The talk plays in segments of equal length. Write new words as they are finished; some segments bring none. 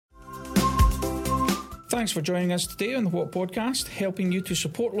Thanks for joining us today on the What Podcast, helping you to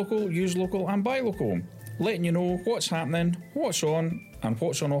support local, use local and buy local. Letting you know what's happening, what's on and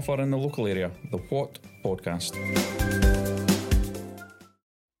what's on offer in the local area. The What Podcast.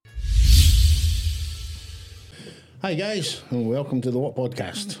 Hi guys, and welcome to the What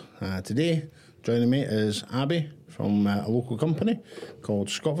Podcast. Today, joining me is Abbey from a local company called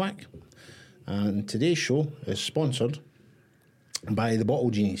ScotVac. And today's show is sponsored by the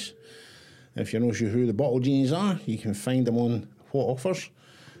Bottle Genies. If you're not sure who the Bottle Genies are, you can find them on What Offers,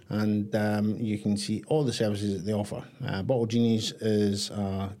 and you can see all the services that they offer. Bottle Genies is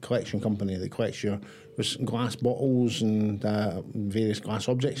a collection company that collects your glass bottles and various glass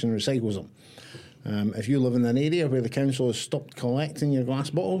objects and recycles them. If you live in an area where the council has stopped collecting your glass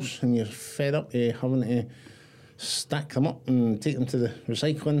bottles and you're fed up having to stack them up and take them to the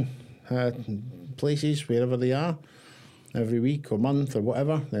recycling places, wherever they are, every week or month or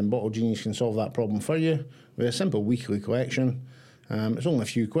whatever, then Bottle Genies can solve that problem for you with a simple weekly collection. It's only a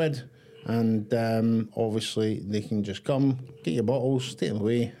few quid, and obviously they can just come, get your bottles, take them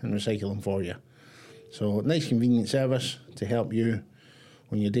away and recycle them for you. So nice convenient service to help you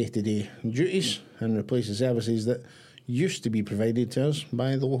on your day-to-day duties and replace the services that used to be provided to us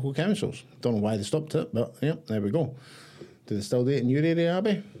by the local councils. Don't know why they stopped it, but yeah, there we go. Do they still do it in your area,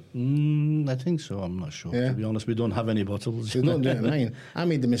 Abbey? I think so, I'm not sure. Yeah. To be honest, we don't have any bottles. They don't do it in mine. I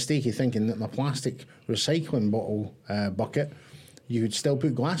made the mistake of thinking that my plastic recycling bottle bucket, you could still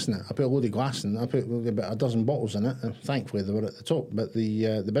put glass in it. I put a load of glass in it. I put about a dozen bottles in it, and thankfully they were at the top, but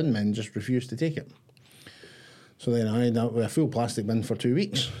the bin men just refused to take it. So then I had a full plastic bin for 2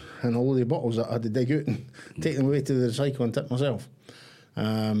 weeks and a load of bottles that I had to dig out and take them away to the recycling tip myself.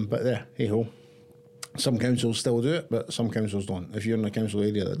 But there, hey-ho. Some councils still do it, but some councils don't. If you're in a council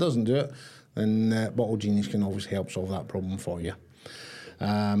area that doesn't do it, then Bottle Genies can obviously help solve that problem for you.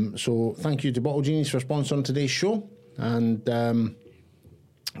 So thank you to Bottle Genies for sponsoring today's show. And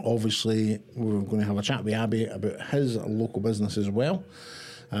obviously we're going to have a chat with Abbey about his local business as well.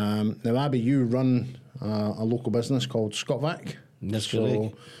 Now, Abbey, you run a local business called ScotVac. That's so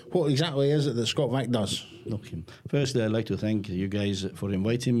correct. What exactly is it that ScotVac does? Okay. Firstly, I'd like to thank you guys for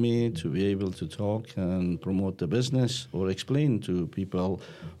inviting me to be able to talk and promote the business or explain to people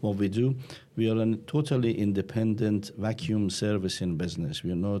what we do. We are a totally independent vacuum servicing business.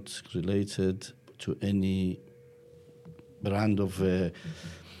 We are not related to any brand of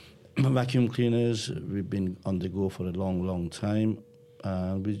vacuum cleaners. We've been on the go for a long, long time.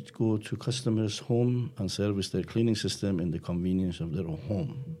 We go to customers' home and service their cleaning system in the convenience of their own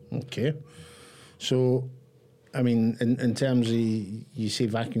home. Okay. So, I mean, in terms of, you say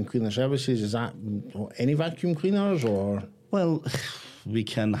vacuum cleaner services, is that any vacuum cleaners or? Well, we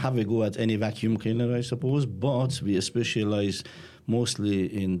can have a go at any vacuum cleaner, I suppose, but we specialize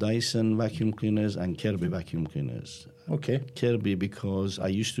mostly in Dyson vacuum cleaners and Kirby vacuum cleaners. Okay. Kirby, because I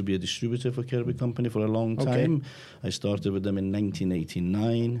used to be a distributor for Kirby Company for a long time. Okay. I started with them in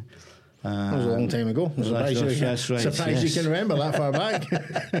 1989. That was a long time ago. I'm surprised you can remember that far back.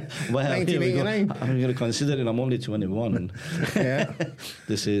 Well, 1989. I'm going to consider it. I'm only 21. Yeah.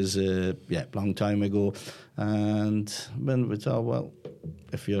 This is long time ago. And when we thought, well,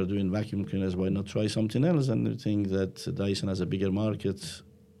 if you're doing vacuum cleaners, why not try something else? And we think that Dyson has a bigger market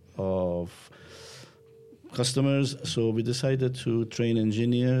of customers, so we decided to train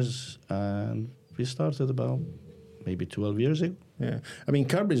engineers, and we started about maybe 12 years ago. Yeah, I mean,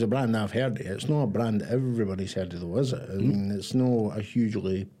 Kirby's a brand I've heard of. It's not a brand that everybody's heard of, though, is it? I mean, it's not a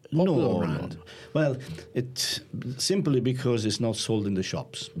hugely popular brand. No. Well, it's simply because it's not sold in the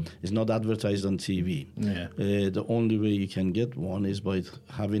shops. It's not advertised on TV. Yeah. The only way you can get one is by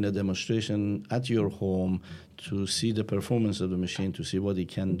having a demonstration at your home to see the performance of the machine, to see what it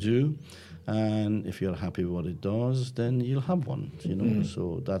can do. And if you're happy with what it does, then you'll have one, you know.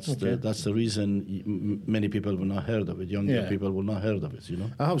 So that's the reason many people will not heard of it. Younger people will not heard of it, you know.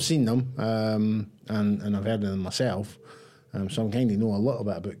 I have seen them, and I've heard of them myself. So I kind of know a little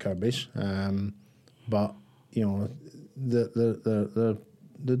bit about Kirby's. But, you know,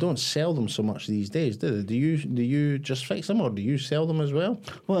 they don't sell them so much these days, do they? Do you just fix them, or do you sell them as well?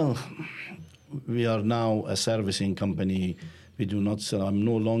 Well, we are now a servicing company. We do not sell. I'm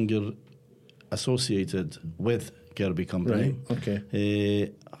no longer associated with Kirby Company. Right,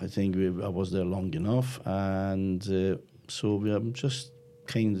 okay. I think I was there long enough, and so we are just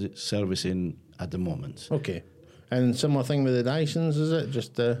kind of servicing at the moment. Okay. And similar thing with the Dysons, is it?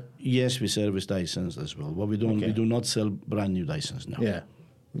 Just Yes, we service Dysons as well. But we do not sell brand new Dysons now. Yeah.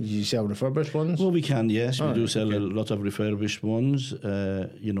 Do you sell refurbished ones? Well, we can, yes. We do sell okay. a lot of refurbished ones.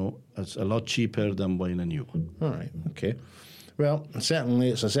 You know, it's a lot cheaper than buying a new one. All right, okay. Well, certainly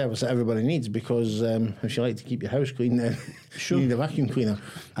it's a service that everybody needs because if you like to keep your house clean, then Sure. you need a vacuum cleaner.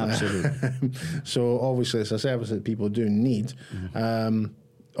 Absolutely. So obviously it's a service that people do need.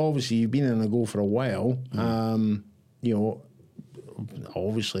 Obviously you've been in the go for a while. You know,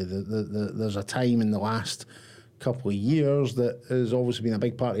 obviously there's a time in the last couple of years that has obviously been a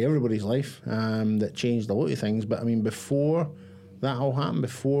big part of everybody's life that changed a lot of things. But I mean, before that all happened,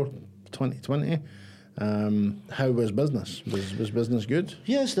 before 2020, how was business? Was business good?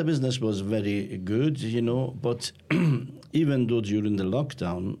 Yes, the business was very good, you know, but even though during the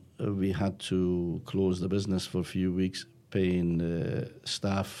lockdown we had to close the business for a few weeks, paying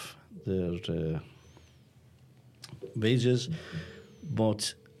staff their wages,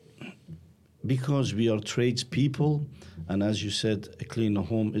 but because we are tradespeople, and as you said, a clean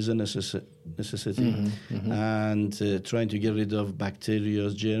home is a necessity, and trying to get rid of bacteria,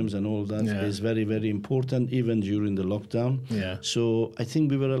 germs, and all that is very, very important, even during the lockdown. Yeah. So I think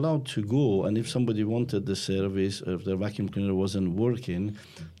we were allowed to go, and if somebody wanted the service, or if their vacuum cleaner wasn't working,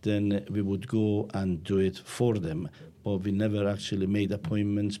 then we would go and do it for them. But we never actually made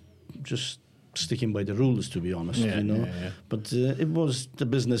appointments, just sticking by the rules, to be honest, you know. But it was, the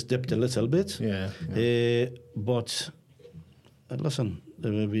business dipped a little bit. But listen,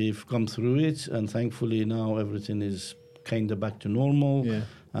 we've come through it, and thankfully now everything is kind of back to normal.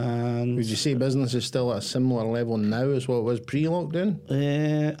 And would you say business is still at a similar level now as what it was pre-lockdown?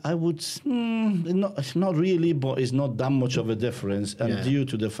 I would not really, but it's not that much of a difference, and due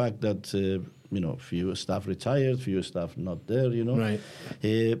to the fact that you know, fewer staff retired, fewer staff not there, you know. Right.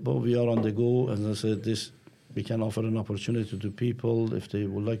 But we are on the go, as I said, we can offer an opportunity to people if they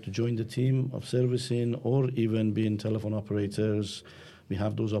would like to join the team of servicing or even being telephone operators. We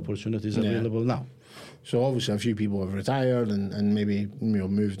have those opportunities available now. So obviously a few people have retired and maybe, you know,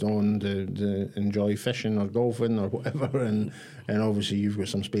 moved on to enjoy fishing or golfing or whatever, and obviously you've got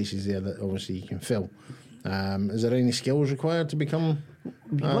some spaces there that obviously you can fill. Is there any skills required to become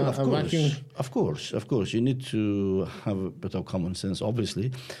a vacuum? Of course. You need to have a bit of common sense,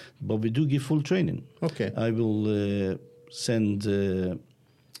 obviously, but we do give full training. Okay. I will send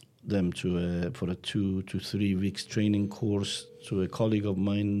them for a 2 to 3 weeks training course to a colleague of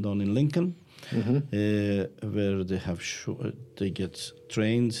mine down in Lincoln, where they get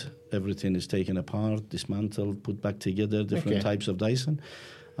trained. Everything is taken apart, dismantled, put back together, different types of Dyson.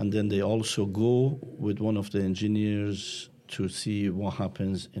 And then they also go with one of the engineers to see what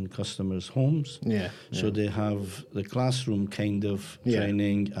happens in customers' homes. So they have the classroom kind of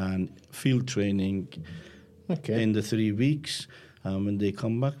training and field training in the 3 weeks. When they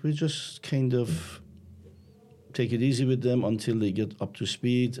come back, we just kind of take it easy with them until they get up to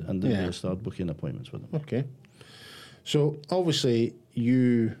speed, and then we'll start booking appointments with them. Okay. So obviously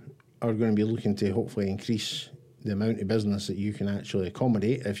you are going to be looking to hopefully increase the amount of business that you can actually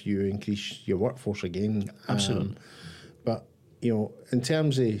accommodate if you increase your workforce again. Absolutely. But, you know, in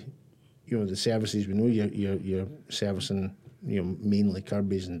terms of, you know, the services, we know you're servicing, you know, mainly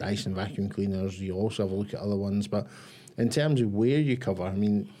Kirby's and Dyson vacuum cleaners. You also have a look at other ones. But in terms of where you cover, I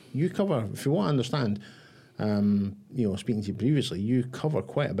mean, you cover, if you want to understand, you know, speaking to you previously, you cover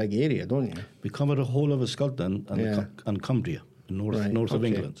quite a big area, don't you? We cover the whole of Scotland and Cumbria. North of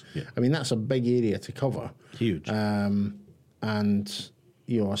England. I mean, that's a big area to cover. Huge. And,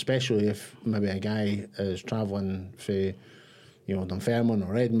 you know, especially if maybe a guy is travelling for, you know, Dunfermline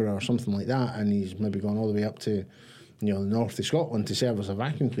or Edinburgh or something like that, and he's maybe gone all the way up to, you know, the north of Scotland to service a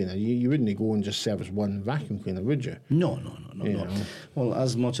vacuum cleaner. You wouldn't go and just service one vacuum cleaner, would you? No. Well,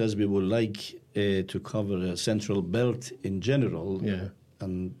 as much as we would like to cover a central belt in general,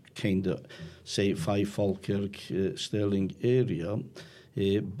 and kind of say Falkirk, Stirling area,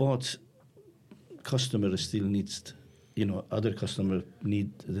 but customer still needs, you know, other customers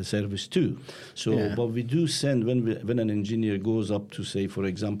need the service too. So, but we do send when an engineer goes up to, say, for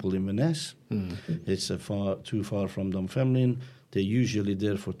example, Inverness, it's too far from Dunfermline. They're usually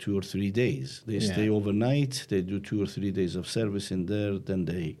there for 2 or 3 days. They stay overnight. They do 2 or 3 days of service in there. Then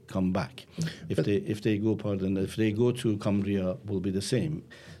they come back. If they go to Cumbria, will be the same.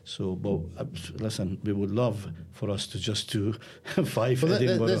 So, but listen, we would love for us to just do 5. Well,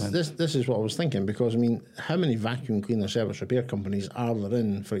 this is what I was thinking, because I mean, how many vacuum cleaner service repair companies are there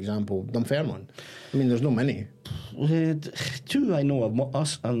in, for example, Dunfermline? I mean, there's no many. 2 I know of,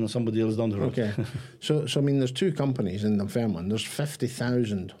 us and somebody else down the road. Okay, so I mean, there's 2 companies in Dunfermline. There's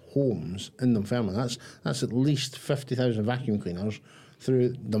 50,000 homes in Dunfermline. That's at least 50,000 vacuum cleaners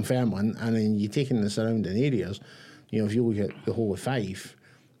through Dunfermline, and then you take in the surrounding areas. You know, if you look at the whole of Fife,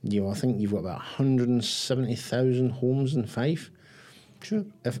 you know, I think you've got about 170,000 homes in Fife. Sure.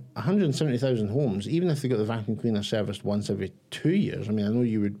 If 170,000 homes, even if they got the vacuum cleaner serviced once every 2 years, I mean, I know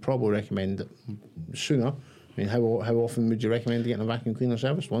you would probably recommend it sooner. I mean, how often would you recommend getting a vacuum cleaner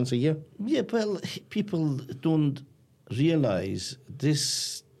serviced? Once a year? Yeah, well, people don't realise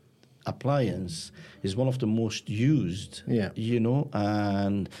this appliance is one of the most used, you know,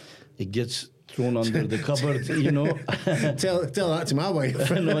 and it gets thrown under the cupboard, you know. tell that to my wife.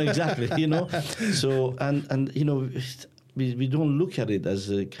 No, exactly, you know. So, and you know, we don't look at it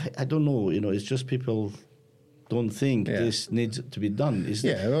as I don't know, you know, it's just people don't think this needs to be done. It's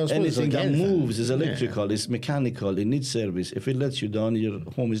anything that moves is electrical, it's mechanical, it needs service. If it lets you down, your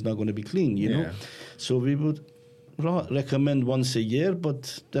home is not going to be clean, you know. So we would recommend once a year,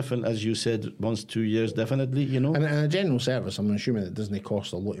 but definitely, as you said, once 2 years, definitely, you know. And a general service, I'm assuming it doesn't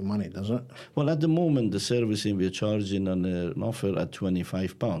cost a lot of money, does it? Well, at the moment, the servicing we're charging on an offer at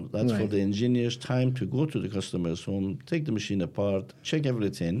 £25. That's for the engineer's time to go to the customer's home, take the machine apart, check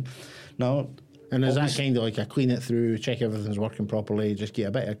everything. Now, and is that kind of like a clean it through, check everything's working properly, just get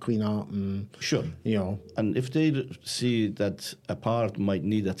a bit of clean up and... Sure. You know. And if they see that a part might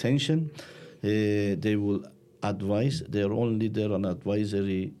need attention, they will advise. They're only there on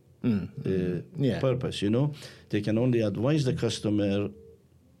advisory purpose, you know. They can only advise the customer,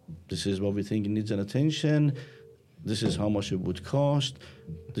 this is what we think needs an attention, this is how much it would cost,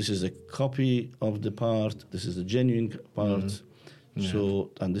 this is a copy of the part, this is a genuine part,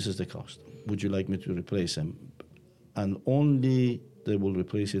 so, and this is the cost. Would you like me to replace them? And only they will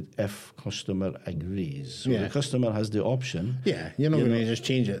replace it if customer agrees. So the customer has the option. Yeah, you're not going to just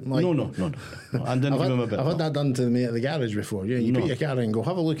change it. Like, No. And then I've had that done to me at the garage before. You put your car in and go,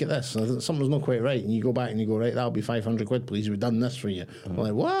 have a look at this. Something's not quite right. And you go back and you go, right, that'll be 500 quid, please. We've done this for you. I'm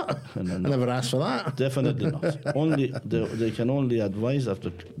like, what? I never asked for that. Definitely not. Only they can only advise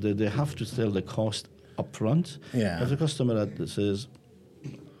after they have to tell the cost up front. Yeah. If the customer says,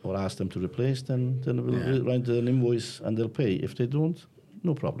 or ask them to replace, then we'll write an invoice and they'll pay. If they don't,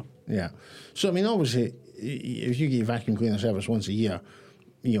 no problem. Yeah. So, I mean, obviously, if you get vacuum cleaner service once a year,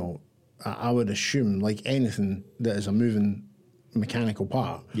 you know, I would assume, like anything that is a moving mechanical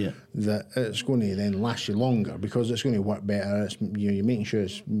part, that it's going to then last you longer because it's going to work better. It's, you know, you're making sure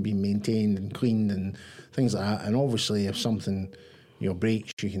it's being maintained and cleaned and things like that. And obviously, if something, you know,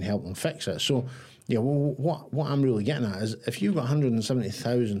 breaks, you can help them fix it. So, yeah, well, what I'm really getting at is if you've got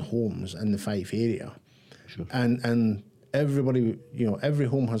 170,000 homes in the Fife area, and everybody, you know, every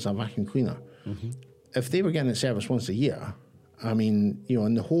home has a vacuum cleaner. If they were getting it serviced once a year, I mean, you know,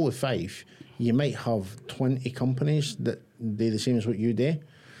 in the whole of Fife, you might have 20 companies that do the same as what you do.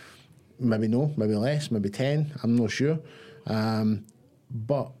 Maybe no, maybe less, maybe 10. I'm not sure.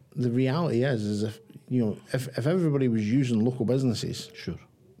 But the reality is if you know, if everybody was using local businesses,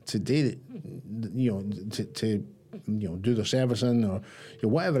 today, you know, to you know, do their servicing or you know,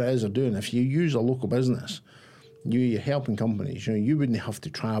 whatever it is they're doing, if you use a local business, you're helping companies. You know, you wouldn't have to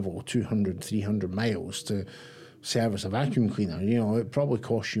travel 200, 300 miles to service a vacuum cleaner. You know, it probably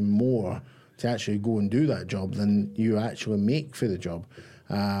costs you more to actually go and do that job than you actually make for the job.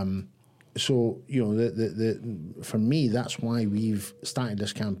 So, you know, for me, that's why we've started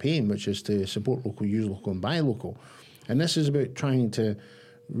this campaign, which is to support local, use local, and buy local. And this is about trying to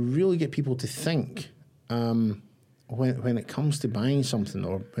really get people to think when it comes to buying something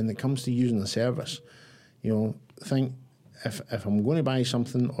or when it comes to using a service, you know, think if I'm going to buy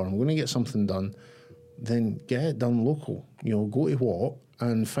something or I'm going to get something done, then get it done local. You know, go to what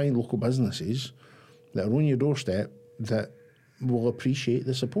and find local businesses that are on your doorstep that will appreciate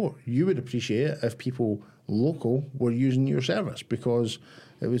the support. You would appreciate it if people local were using your service because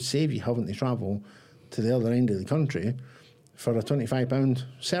it would save you having to travel to the other end of the country for a £25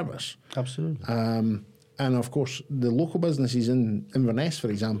 service. Absolutely. And of course, the local businesses in Inverness,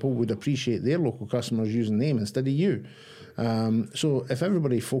 for example, would appreciate their local customers using them instead of you. So if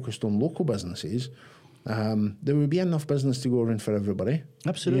everybody focused on local businesses, there would be enough business to go around for everybody.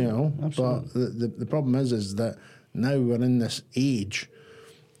 Absolutely. You know, Absolutely. But the problem is that now we're in this age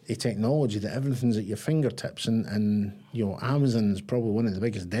of technology that everything's at your fingertips, and you know, Amazon's probably one of the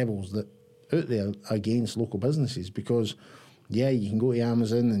biggest devils that out there against local businesses because, yeah, you can go to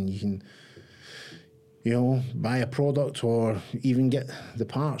Amazon and you can, you know, buy a product or even get the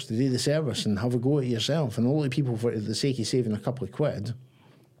parts to do the service and have a go at it yourself. And a lot of people, for the sake of saving a couple of quid,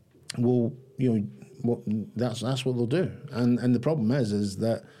 will, you know, that's what they'll do. And the problem is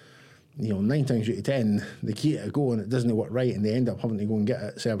that, you know, 9 times out of 10, they keep it going, it doesn't work right, and they end up having to go and get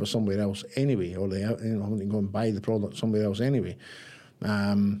it serviced somewhere else anyway, or they end up having to go and buy the product somewhere else anyway.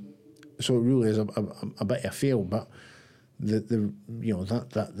 So it really is a bit of a fail, but the you know,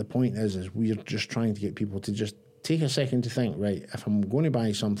 that the point is we're just trying to get people to just take a second to think, right, if I'm going to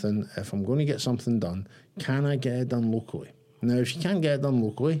buy something, if I'm going to get something done, can I get it done locally? Now, if you can't get it done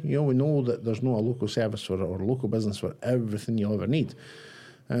locally, we know that there's no a local service or a local business for everything you'll ever need.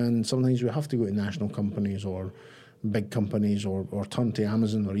 And sometimes we have to go to national companies or big companies or turn to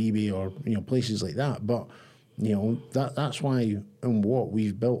Amazon or eBay or, places like that. But, that's why in what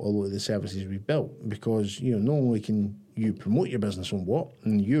we've built a lot of the services we've built, because, not only can you promote your business on what,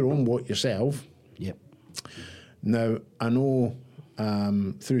 and your own what yourself. Yep. Now, I know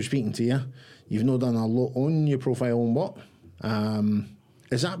through speaking to you, you've not done a lot on your profile on what.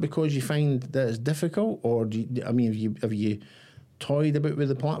 Is that because you find that it's difficult, or have you toyed about with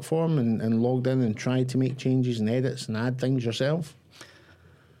the platform and logged in and tried to make changes and edits and add things yourself?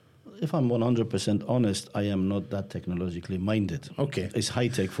 If I'm 100% honest, I am not that technologically minded. Okay. It's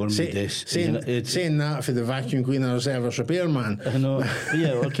high-tech for me, this. Saying that for the vacuum cleaner service repairman. No,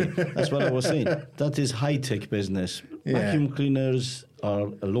 yeah, okay. That's what I was saying. That is high-tech business. Yeah. Vacuum cleaners are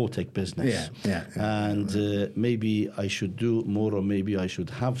a low-tech business. Yeah. And maybe I should do more, or maybe I should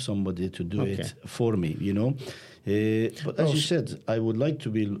have somebody to do it for me, But as you said, I would like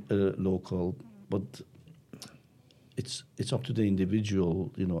to be local, but it's up to the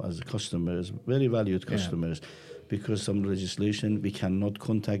individual, as customers, very valued customers, because some legislation, we cannot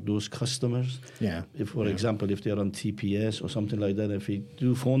contact those customers. Yeah. If, for example, if they're on TPS or something like that, if we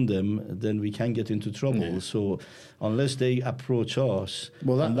do phone them, then we can get into trouble. Yeah. So unless they approach us,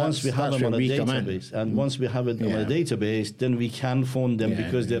 once we have them on a database, and once we have it on a database, then we can phone them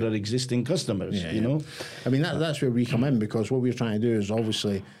because they are existing customers, I mean, that's where we come in, because what we're trying to do is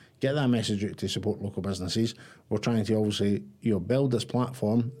obviously get that message out to support local businesses. We're trying to obviously, build this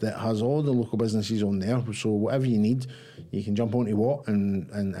platform that has all the local businesses on there. So whatever you need, you can jump onto what and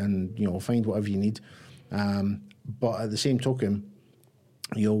find whatever you need. But at the same token,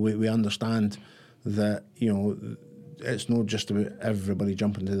 we understand that, it's not just about everybody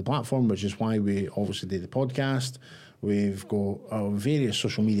jumping to the platform, which is why we obviously do the podcast. We've got various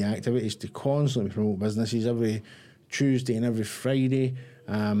social media activities to constantly promote businesses. Every Tuesday and every Friday,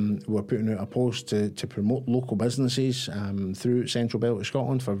 we're putting out a post to promote local businesses through Central Belt of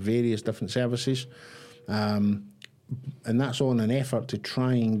Scotland for various different services. And that's all in an effort to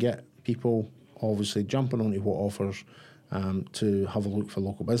try and get people obviously jumping onto what offers to have a look for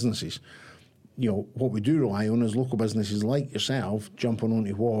local businesses. What we do rely on is local businesses like yourself jumping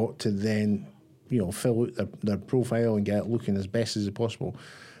onto what to then, fill out their profile and get it looking as best as possible.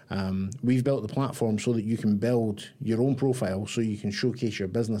 We've built the platform so that you can build your own profile so you can showcase your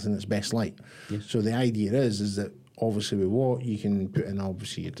business in its best light. Yes. So the idea is that obviously with what you can put in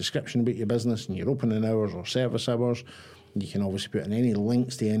obviously your description about your business and your opening hours or service hours. You can obviously put in any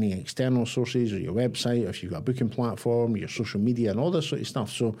links to any external sources or your website, or if you've got a booking platform, your social media and all this sort of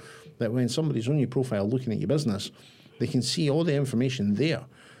stuff, so that when somebody's on your profile looking at your business, they can see all the information there.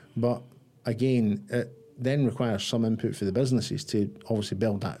 But again, it then requires some input for the businesses to obviously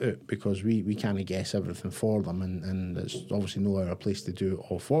build that out, because we can't guess everything for them, and it's obviously no our place to do it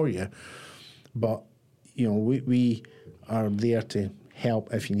all for you. But we are there to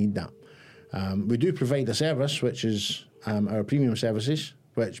help if you need that. We do provide a service which is our premium services,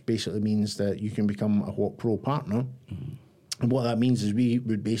 which basically means that you can become a What Pro partner. Mm-hmm. And what that means is we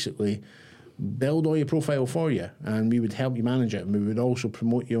would basically build all your profile for you, and we would help you manage it, and we would also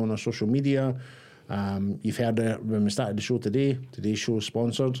promote you on our social media. You've heard it when we started the show today. Today's show is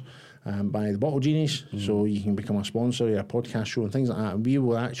sponsored by the Bottle Genies, so you can become a sponsor of your podcast show and things like that. And we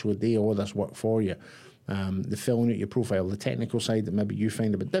will actually do all this work for you. The filling out your profile, the technical side that maybe you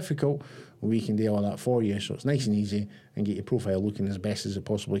find a bit difficult, we can do all that for you. So it's nice and easy, and get your profile looking as best as it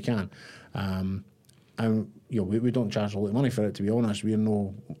possibly can. And we don't charge a lot of money for it, to be honest. We're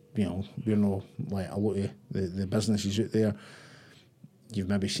no like a lot of the businesses out there. You've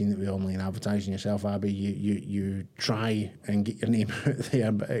maybe seen it with online advertising yourself, Abbey. You try and get your name out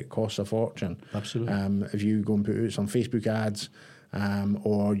there, but it costs a fortune. Absolutely. If you go and put out some Facebook ads,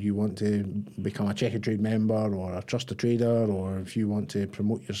 or you want to become a Check a Trade member or a Trust a Trader, or if you want to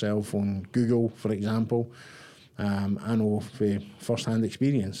promote yourself on Google, for example, I know for first-hand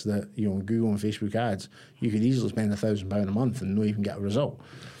experience that on Google and Facebook ads, you could easily spend £1,000 a month and not even get a result.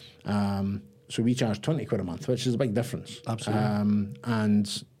 So we charge £20 a month, which is a big difference. Absolutely.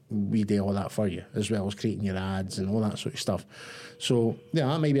 And we do all that for you, as well as creating your ads and all that sort of stuff. So, yeah,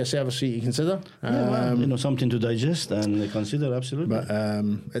 that may be a service for you to consider. Something to digest and consider, absolutely. But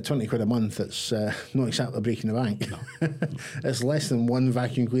at £20 a month, it's not exactly breaking the bank. No. It's less than one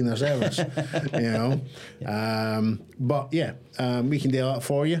vacuum cleaner service, But yeah, we can do that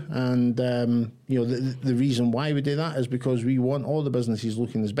for you. And, the reason why we do that is because we want all the businesses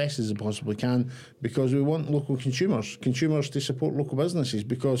looking as best as they possibly can, because we want local consumers to support local businesses,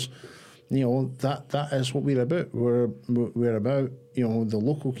 because that is what we're about. We're about the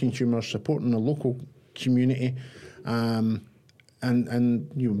local consumer supporting the local community, and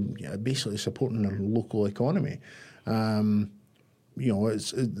basically supporting the local economy.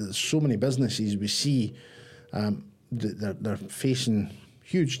 It's so many businesses we see they're facing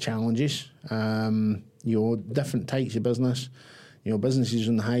huge challenges. Different types of business. Businesses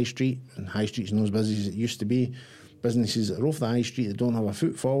on the high street, and high street's not as busy as it used to be. Businesses that are off the high street that don't have a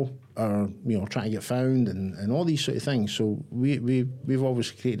footfall are, trying to get found, and all these sort of things. So we've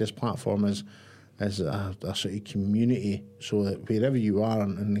obviously created this platform as a sort of community, so that wherever you are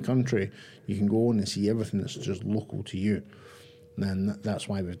in the country, you can go on and see everything that's just local to you. And that's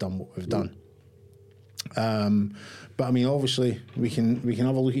why we've done what we've done. But I mean, obviously, we can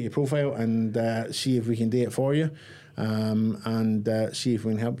have a look at your profile and see if we can do it for you, and see if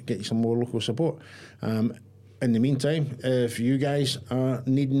we can help get you some more local support. In the meantime, if you guys are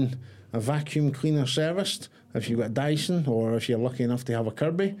needing a vacuum cleaner serviced, if you've got a Dyson, or if you're lucky enough to have a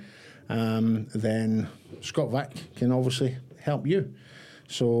Kirby, then ScotVac can obviously help you.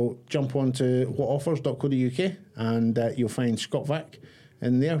 So jump on to whatoffers.co.uk and you'll find ScotVac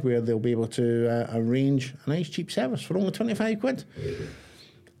in there, where they'll be able to arrange a nice cheap service for only £25.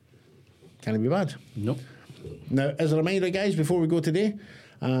 Can't be bad. Nope. Now, as a reminder, guys, before we go today,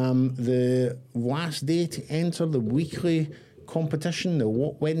 the last day to enter the weekly competition, the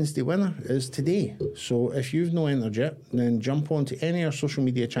What Wednesday winner, is today. So if you've not entered yet, then jump onto any of our social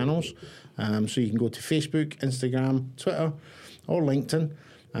media channels. So you can go to Facebook, Instagram, Twitter, or LinkedIn,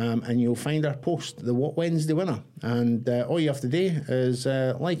 and you'll find our post, the What Wednesday winner. And all you have to do is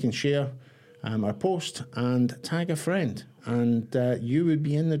like and share our post and tag a friend. And you would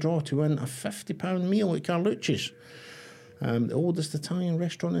be in the draw to win a £50 meal at Carlucci's, the oldest Italian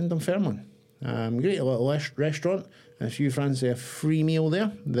restaurant in Dunfermline. Great little restaurant. If you fancy a free meal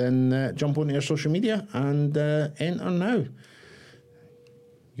there, then jump onto your social media and enter now.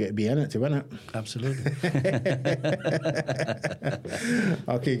 You got to be in it to win it. Absolutely.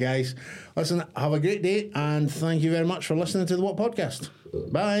 Okay, guys. Listen, have a great day, and thank you very much for listening to the What Podcast.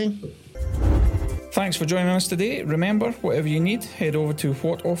 Bye. Thanks for joining us today. Remember, whatever you need, head over to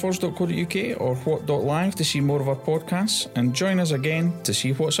whatoffers.co.uk or what.live to see more of our podcasts, and join us again to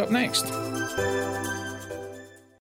see what's up next.